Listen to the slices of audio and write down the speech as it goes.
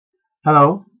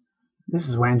Hello, this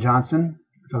is Wayne Johnson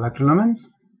with Elektro Lumens,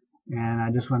 and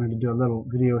I just wanted to do a little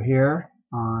video here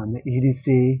on the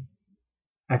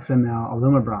EDC-XML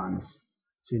Alumibronze.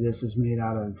 See, this is made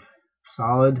out of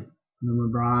solid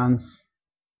Alumibronze.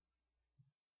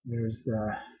 There's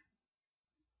the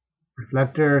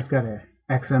reflector. It's got a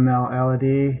XML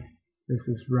LED. This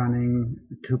is running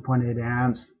 2.8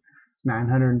 amps. It's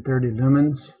 930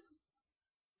 lumens.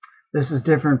 This is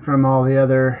different from all the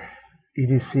other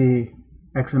EDC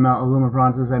XML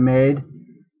Alumibronzes I made.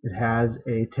 It has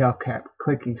a tail cap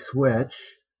clicky switch,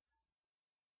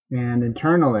 and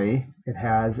internally it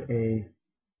has a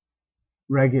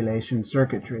regulation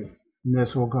circuitry. And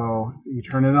this will go, you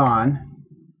turn it on,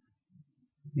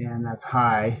 and that's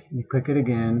high. You click it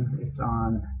again, it's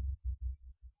on.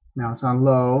 Now it's on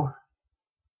low,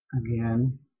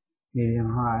 again,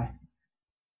 medium, high,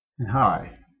 and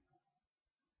high.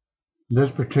 This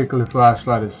particular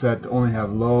flashlight is set to only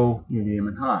have low, medium,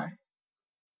 and high.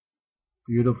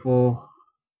 Beautiful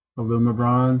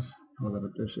Alumibronze. Hold it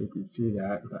up there so you can see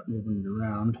that without moving it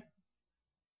around.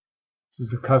 This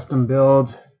is a custom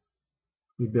build.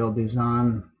 We build these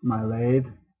on my lathe.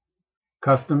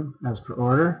 Custom as per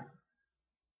order.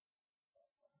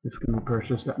 This can be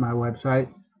purchased at my website,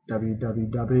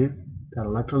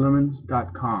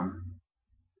 www.elektrolumens.com.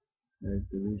 There's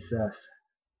the recess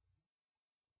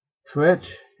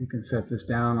switch. You can set this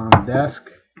down on the desk.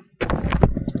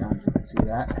 Down, you can see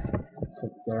that. It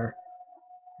sits there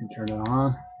and turn it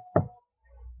on.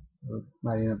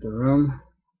 Lighting up the room.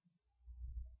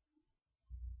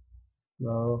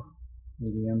 Low,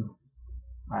 medium,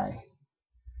 high.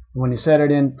 When you set it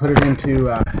in, put it into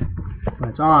when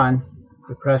it's on,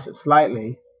 you press it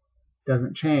slightly. It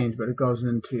doesn't change, but it goes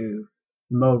into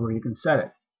the mode where you can set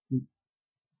it.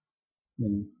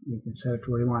 Then you can set it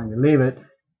to where you want, and you leave it.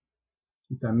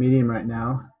 It's on medium right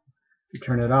now. You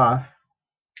turn it off,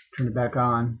 turn it back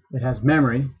on. It has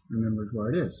memory, remembers where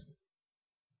it is.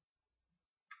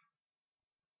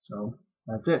 So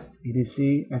that's it.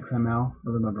 EDC XML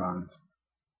Alumibronze.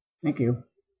 Thank you.